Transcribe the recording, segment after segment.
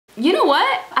You know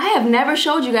what? I have never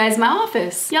showed you guys my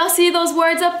office. Y'all see those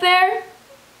words up there?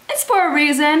 It's for a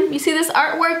reason. You see this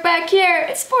artwork back here?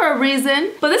 It's for a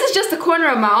reason. But this is just the corner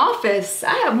of my office.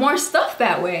 I have more stuff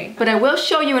that way. But I will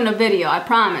show you in a video, I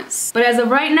promise. But as of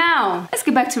right now, let's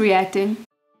get back to reacting.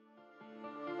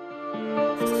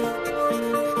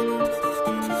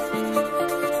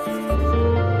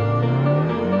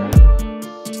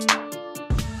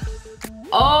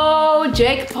 Oh,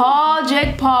 Jake Paul,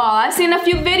 Jake Paul. I've seen a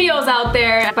few videos out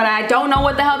there, but I don't know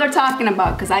what the hell they're talking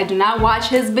about because I do not watch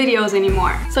his videos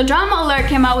anymore. So Drama Alert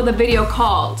came out with a video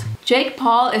called Jake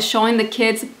Paul is showing the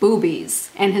kids boobies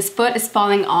and his foot is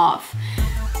falling off.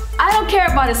 I don't care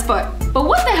about his foot, but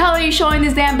what the hell are you showing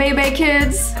these damn baby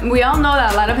kids? We all know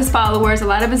that a lot of his followers, a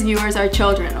lot of his viewers are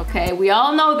children, okay? We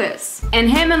all know this. And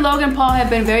him and Logan Paul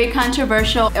have been very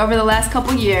controversial over the last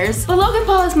couple years, but Logan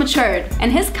Paul has matured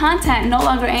and his content no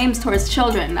longer aims towards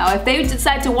children. Now, if they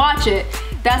decide to watch it,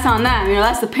 that's on them, you know,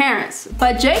 that's the parents.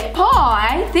 But Jake Paul,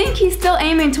 I think he's still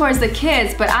aiming towards the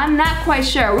kids, but I'm not quite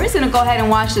sure. We're just gonna go ahead and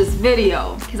watch this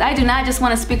video because I do not just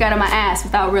want to speak out of my ass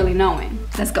without really knowing.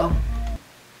 Let's go.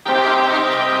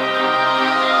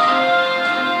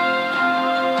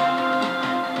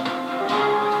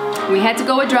 We had to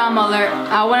go with Drama Alert.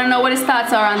 I want to know what his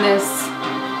thoughts are on this.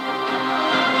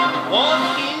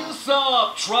 What is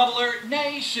up, Troubler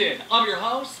Nation? I'm your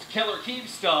host, Killer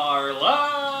Keemstar.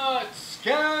 Let's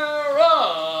get right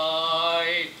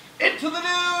into the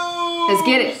news. Let's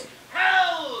get it.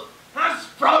 Hell has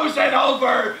frozen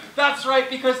over. That's right,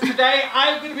 because today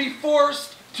I'm going to be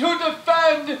forced to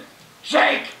defend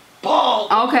Jake Paul.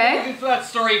 Okay. Looking for that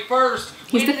story first.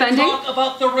 He's defending. We need to talk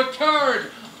about the return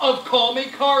of Call Me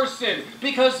Carson,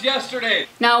 because yesterday.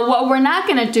 Now what we're not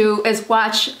gonna do is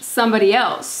watch somebody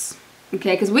else,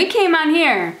 okay? Because we came on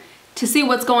here to see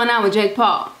what's going on with Jake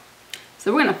Paul.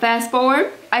 So we're gonna fast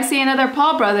forward. I see another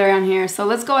Paul brother on here, so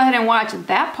let's go ahead and watch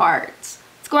that part.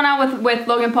 What's going on with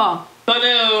Logan Paul? The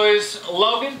news,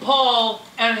 Logan Paul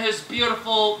and his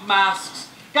beautiful masks.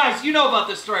 Guys, you know about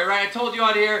this story, right? I told you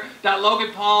out here that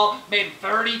Logan Paul made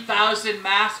 30,000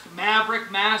 Maverick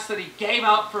masks that he gave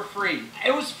out for free.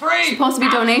 It was free. It's supposed to be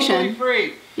donation.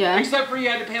 Free. Yeah. Except for you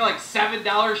had to pay like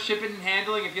 $7 shipping and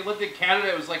handling. If you lived in Canada,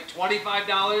 it was like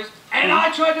 $25. And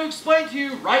I tried to explain to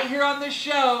you right here on this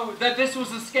show that this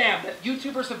was a scam. That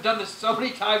YouTubers have done this so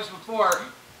many times before.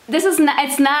 This is not,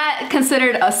 it's not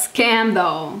considered a scam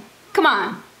though. Come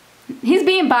on. He's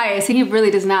being biased. He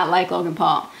really does not like Logan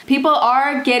Paul. People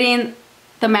are getting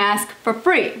the mask for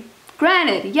free.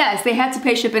 Granted, yes, they have to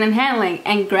pay shipping and handling.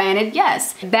 And granted,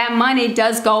 yes, that money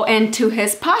does go into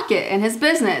his pocket and his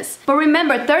business. But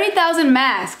remember, 30,000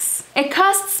 masks. It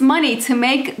costs money to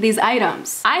make these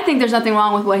items. I think there's nothing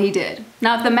wrong with what he did.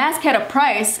 Now, if the mask had a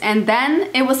price and then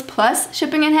it was plus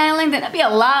shipping and handling, then it'd be a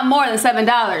lot more than $7,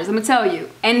 let me tell you.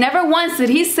 And never once did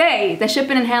he say that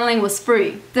shipping and handling was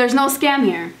free. There's no scam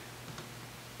here.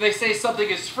 They say something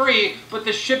is free, but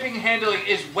the shipping and handling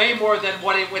is way more than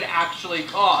what it would actually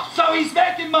cost. So he's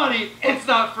making money, it's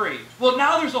not free. Well,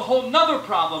 now there's a whole nother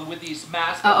problem with these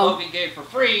masks that Logan gave for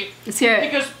free. Let's hear it.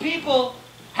 Because people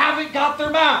haven't got their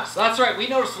masks. That's right, we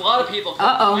noticed a lot of people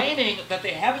complaining that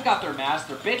they haven't got their masks.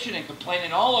 They're bitching and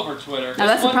complaining all over Twitter. Now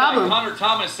that's the problem. Connor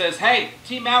Thomas says, hey,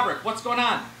 Team Maverick, what's going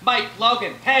on? Mike,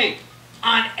 Logan, hey,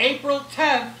 on April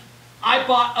 10th, I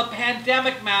bought a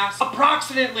pandemic mask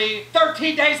approximately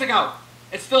 13 days ago.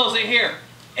 It still isn't here.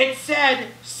 It said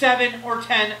 7 or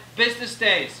 10 business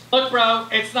days. Look, bro,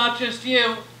 it's not just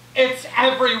you. It's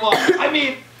everyone. I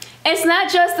mean... It's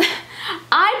not just...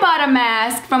 I bought a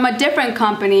mask from a different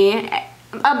company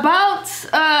about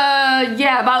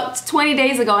 20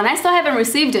 days ago, and I still haven't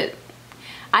received it.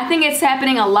 I think it's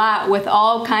happening a lot with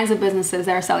all kinds of businesses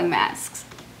that are selling masks.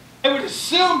 I would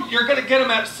assume you're going to get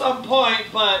them at some point,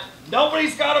 but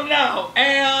nobody's got them now.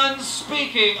 And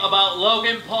speaking about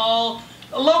Logan Paul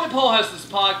has this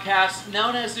podcast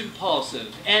known as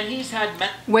Impulsive, and he's had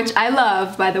which I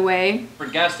love, by the way, for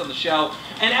guests on the show.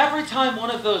 And every time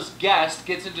one of those guests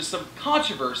gets into some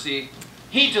controversy,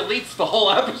 he deletes the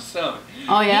whole episode.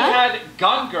 Oh yeah? He had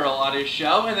Gun Girl on his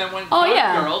show, and then when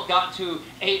Gun Girl got to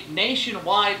a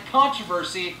nationwide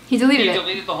controversy, he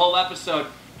deleted the whole episode.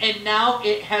 And now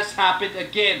it has happened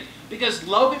again. Because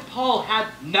Logan Paul had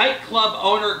nightclub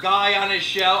owner guy on his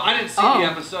show. I didn't see the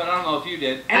episode. I don't know if you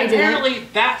did. And apparently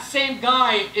that same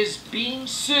guy is being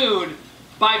sued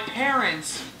by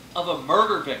parents of a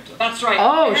murder victim. That's right.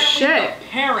 Oh, apparently shit. The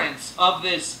parents of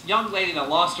this young lady that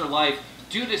lost her life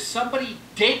due to somebody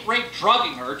date rape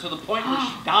drugging her to the point where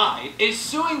she died, is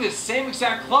suing this same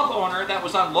exact club owner that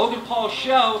was on Logan Paul's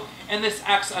show and this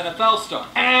ex-NFL star.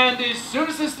 And as soon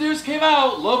as this news came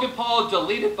out, Logan Paul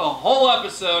deleted the whole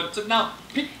episode. So now...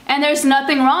 And there's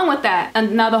nothing wrong with that.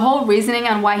 And now the whole reasoning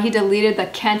on why he deleted the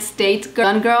Kent State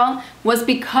gun girl was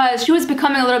because she was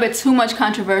becoming a little bit too much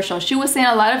controversial. She was saying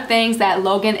a lot of things that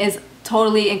Logan is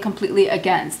totally and completely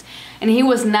against. And he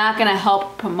was not gonna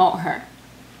help promote her.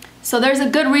 So there's a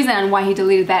good reason why he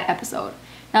deleted that episode.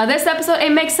 Now this episode,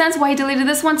 it makes sense why he deleted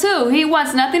this one too. He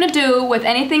wants nothing to do with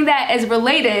anything that is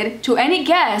related to any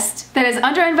guest that is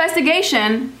under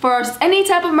investigation for any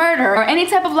type of murder or any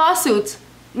type of lawsuit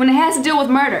when it has to do with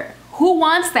murder. Who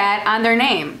wants that on their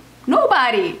name?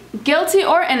 Nobody. Guilty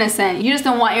or innocent. You just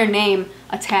don't want your name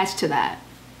attached to that.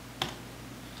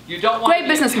 You don't want to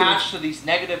be attached to these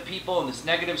negative people and this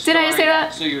negative story. Did I say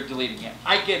that? So you're deleting it.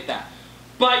 I get that.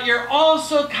 But you're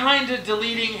also kind of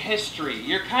deleting history.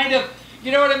 You're kind of,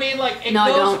 you know what I mean? Like, it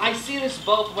goes, I see this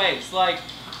both ways. Like,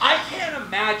 I can't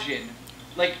imagine,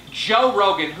 like, Joe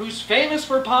Rogan, who's famous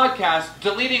for podcasts,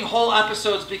 deleting whole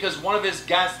episodes because one of his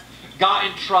guests got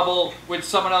in trouble with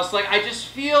someone else. Like, I just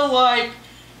feel like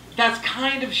that's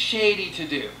kind of shady to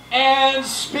do. And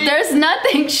there's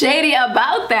nothing shady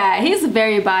about that. He's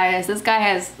very biased. This guy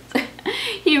has...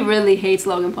 he really hates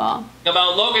Logan Paul.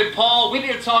 About Logan Paul, we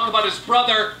need to talk about his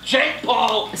brother, Jake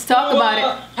Paul. Let's talk about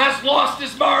it. Has lost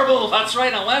his marbles. That's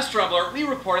right, on last Rumbler, we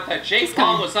reported that Jake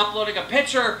Paul was uploading a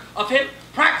picture of him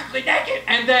practically naked.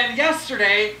 And then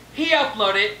yesterday, he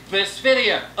uploaded this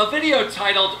video. A video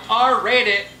titled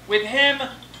R-Rated with him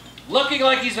looking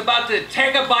like he's about to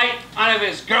take a bite out of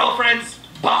his girlfriend's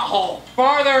butthole.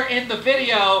 Farther in the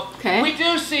video, we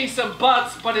do see some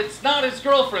butts, but it's not his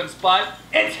girlfriend's butt.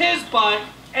 It's his butt,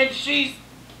 and she's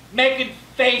making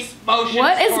face motions.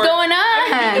 What is going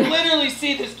on? I mean, you can literally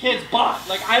see this kid's butt.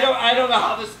 Like, I don't know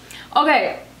how this...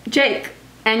 Okay, Jake,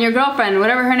 and your girlfriend,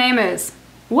 whatever her name is,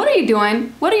 what are you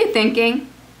doing? What are you thinking?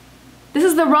 This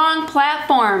is the wrong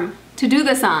platform to do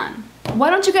this on. Why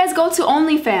don't you guys go to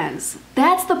OnlyFans?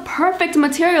 That's the perfect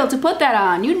material to put that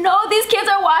on. You know these kids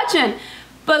are watching.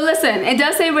 But listen, it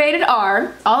does say rated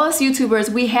R. All us YouTubers,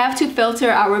 we have to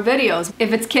filter our videos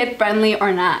if it's kid friendly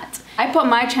or not. I put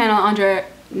my channel under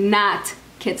not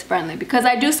kids friendly because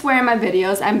I do swear in my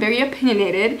videos. I'm very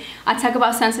opinionated. I talk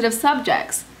about sensitive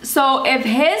subjects. So if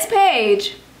his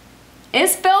page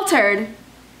is filtered,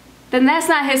 then that's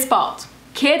not his fault.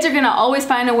 Kids are gonna always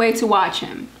find a way to watch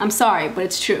him. I'm sorry, but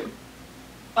it's true.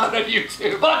 On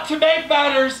YouTube. But to make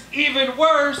matters even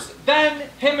worse, then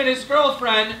him and his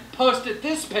girlfriend posted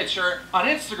this picture on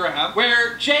Instagram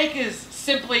where Jake is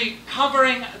simply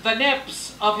covering the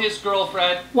nips of his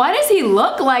girlfriend. Why does he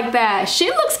look like that? She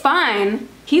looks fine.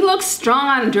 He looks strong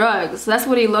on drugs. That's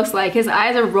what he looks like. His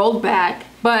eyes are rolled back.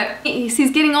 But he's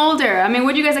getting older. I mean,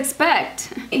 what do you guys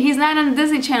expect? He's not on the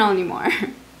Disney Channel anymore.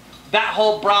 That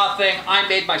whole bra thing I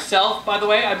made myself, by the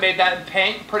way. I made that in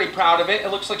pink. Pretty proud of it. It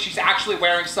looks like she's actually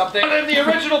wearing something. But in the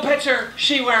original picture,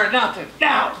 she wearing nothing.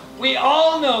 Now, we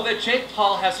all know that Jake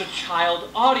Paul has a child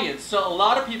audience. So a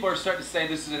lot of people are starting to say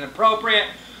this is inappropriate.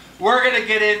 We're going to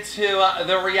get into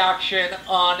the reaction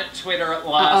on Twitter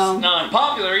last night.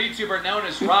 Popular YouTuber known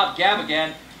as Rob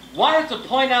Gavigan wanted to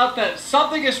point out that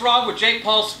something is wrong with Jake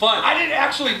Paul's foot. I didn't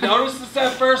actually notice this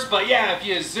at first, but yeah, if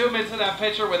you zoom into that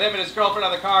picture with him and his girlfriend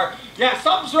on the car, yeah,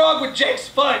 something's wrong with Jake's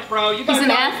foot, bro. You He's an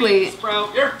athlete.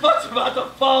 Bro. Your foot's about to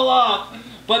fall off.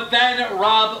 But then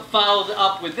Rob followed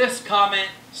up with this comment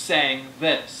saying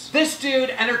this. This dude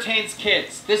entertains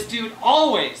kids. This dude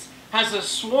always has a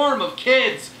swarm of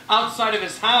kids outside of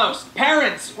his house.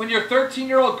 Parents, when your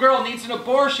 13-year-old girl needs an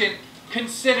abortion,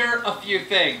 consider a few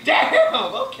things.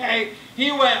 Damn, okay.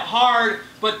 He went hard,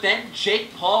 but then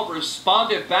Jake Paul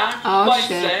responded back by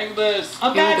saying this.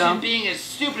 Imagine being as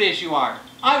stupid as you are.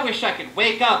 I wish I could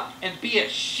wake up and be a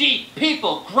sheep.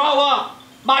 People, grow up.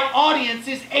 My audience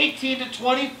is 18 to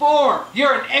 24.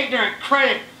 You're an ignorant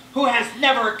critic who has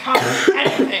never accomplished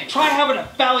anything. Try having a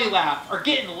belly laugh or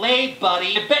getting laid,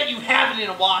 buddy. I bet you haven't in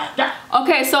a while.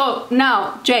 Okay, so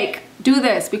now, Jake, do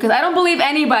this because I don't believe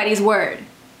anybody's word.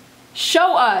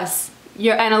 Show us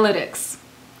your analytics.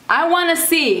 I want to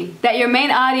see that your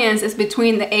main audience is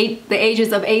between the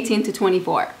ages of 18 to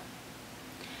 24.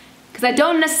 Because I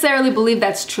don't necessarily believe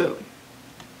that's true.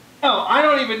 No, I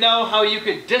don't even know how you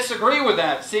could disagree with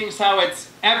that, seeing as how it's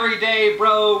everyday,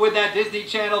 bro, with that Disney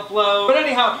Channel flow. But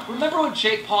anyhow, remember when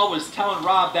Jake Paul was telling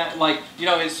Rob that, like, you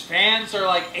know, his fans are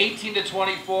like 18 to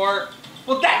 24?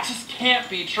 Well, that just can't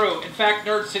be true. In fact,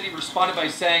 Nerd City responded by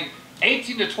saying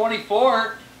 18 to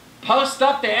 24? Post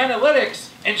up the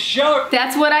analytics and show it.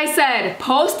 That's what I said.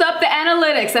 Post up the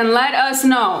analytics and let us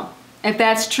know if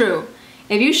that's true.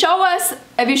 If you show us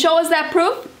that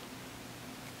proof,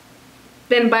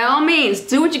 then by all means,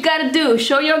 do what you gotta do.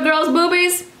 Show your girls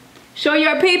boobies, show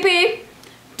your pee-pee,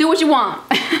 do what you want.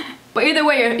 But either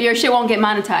way, your shit won't get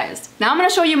monetized. Now I'm gonna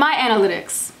show you my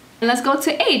analytics. And let's go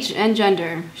to age and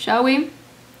gender, shall we?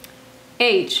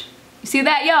 Age. You see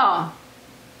that, y'all?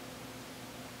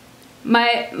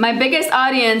 My biggest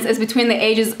audience is between the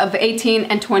ages of 18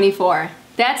 and 24.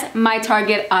 That's my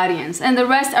target audience, and the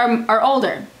rest are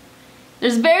older.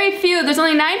 There's very few, there's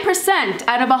only 9%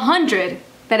 out of 100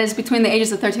 that is between the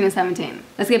ages of 13 and 17.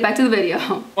 Let's get back to the video.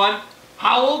 One,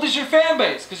 how old is your fan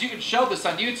base? Because you can show this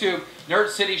on YouTube. Nerd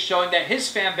City's showing that his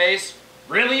fan base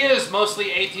really is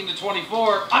mostly 18 to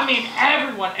 24. I mean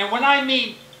everyone, and when I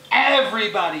mean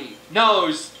everybody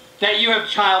knows that you have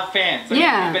child fans. I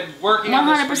mean, you've been working 100%.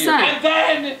 On this for years. And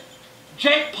then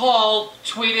Jake Paul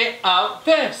tweeted out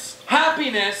this.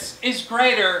 Happiness is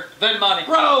greater than money.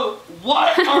 Bro,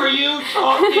 what are you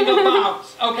talking about?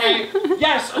 Okay,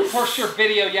 yes, of course your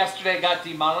video yesterday got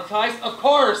demonetized. Of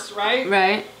course, right?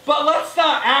 Right. But let's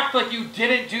not act like you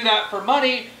didn't do that for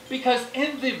money, because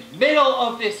in the middle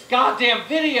of this goddamn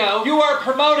video, you are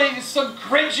promoting some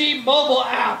cringy mobile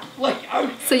app. Like,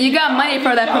 so you got money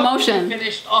for that promotion.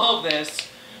 Finished all of this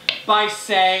by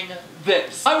saying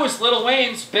this. I was Lil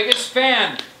Wayne's biggest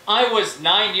fan. I was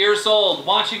 9 years old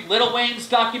watching Lil Wayne's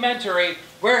documentary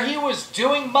where he was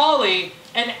doing Molly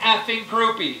and effing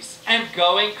groupies and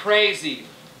going crazy.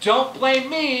 Don't blame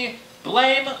me,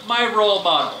 blame my role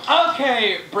model.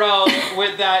 Okay, bro,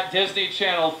 with that Disney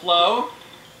Channel flow,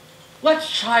 let's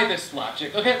try this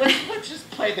logic. Okay, let's just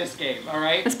play this game,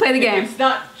 alright? Let's play the game. It's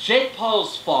not Jake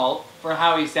Paul's fault for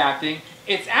how he's acting.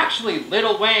 It's actually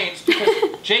Lil Wayne's,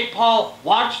 because Jake Paul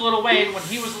watched Lil Wayne when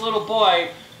he was a little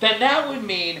boy. Then that would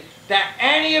mean that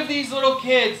any of these little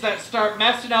kids that start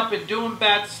messing up and doing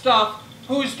bad stuff,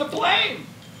 who's to blame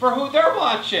for who they're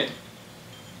watching?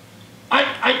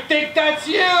 I think that's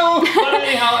you! But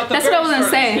anyhow, at the very start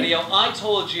of this video, I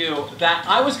told you that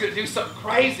I was going to do something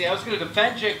crazy. I was going to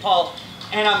defend Jake Paul,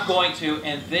 and I'm going to,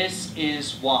 and this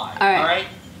is why. Alright?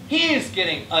 He is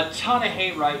getting a ton of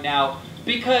hate right now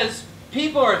because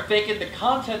people are thinking the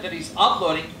content that he's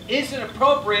uploading isn't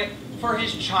appropriate for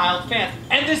his child fans.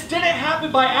 And this didn't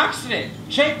happen by accident.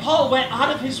 Jake Paul went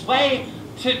out of his way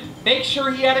to make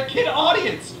sure he had a kid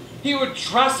audience. He would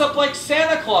dress up like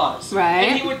Santa Claus. Right.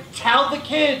 And he would tell the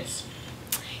kids.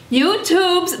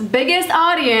 YouTube's biggest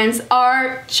audience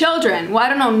are children. Well, I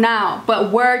don't know now,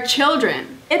 but we're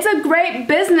children. It's a great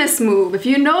business move. If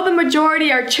you know the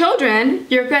majority are children,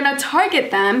 you're gonna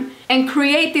target them and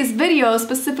create these videos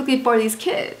specifically for these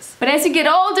kids. But as you get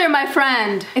older, my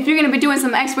friend, if you're gonna be doing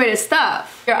some X-rated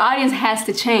stuff, your audience has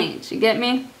to change. You get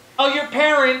me? Oh, your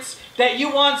parents that you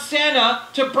want Santa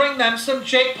to bring them some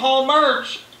Jake Paul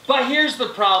merch. But here's the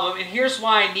problem, and here's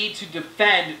why I need to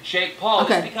defend Jake Paul.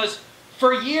 Okay. It's because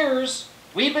for years,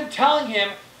 we've been telling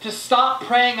him to stop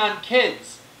preying on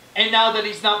kids. And now that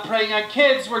he's not preying on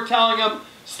kids, we're telling him,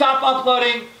 stop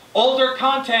uploading older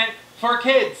content for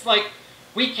kids. Like,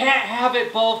 we can't have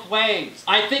it both ways.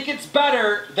 I think it's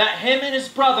better that him and his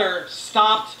brother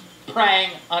stopped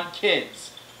preying on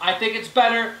kids. I think it's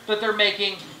better that they're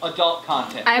making adult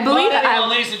content. I believe it.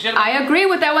 I agree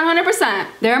with that 100%.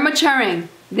 They're maturing.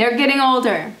 They're getting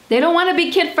older. They don't want to be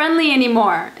kid-friendly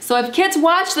anymore. So if kids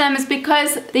watch them, it's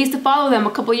because they used to follow them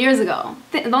a couple years ago.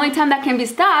 The only time that can be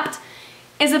stopped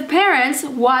is if parents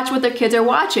watch what their kids are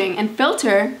watching and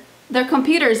filter their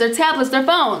computers, their tablets, their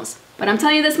phones. But I'm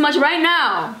telling you this much right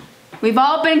now. We've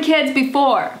all been kids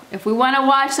before. If we want to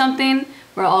watch something,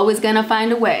 we're always going to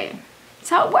find a way. That's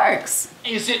how it works.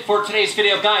 Is it for today's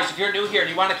video. Guys, if you're new here and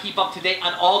you want to keep up to date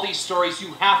on all these stories,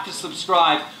 you have to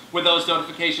subscribe with those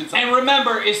notifications. And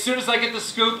remember, as soon as I get the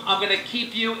scoop, I'm going to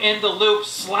keep you in the loop.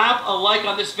 Slap a like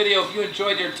on this video if you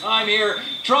enjoyed your time here.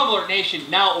 Trouble Alert Nation,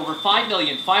 now over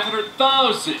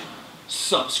 5,500,000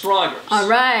 subscribers. All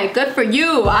right, good for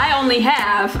you. I only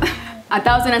have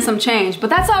 1,000 and some change, but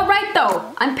that's all right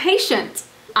though. I'm patient.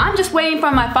 I'm just waiting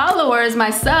for my followers,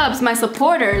 my subs, my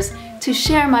supporters to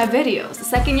share my videos. The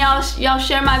second y'all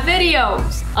share my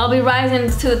videos, I'll be rising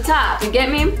to the top, you get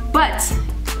me? But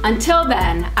until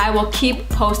then, I will keep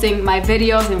posting my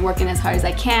videos and working as hard as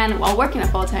I can while working a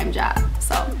full-time job.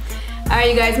 So,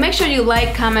 alright you guys, make sure you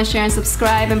like, comment, share, and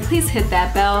subscribe, and please hit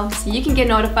that bell so you can get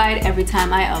notified every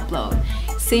time I upload.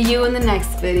 See you in the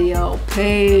next video.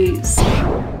 Peace.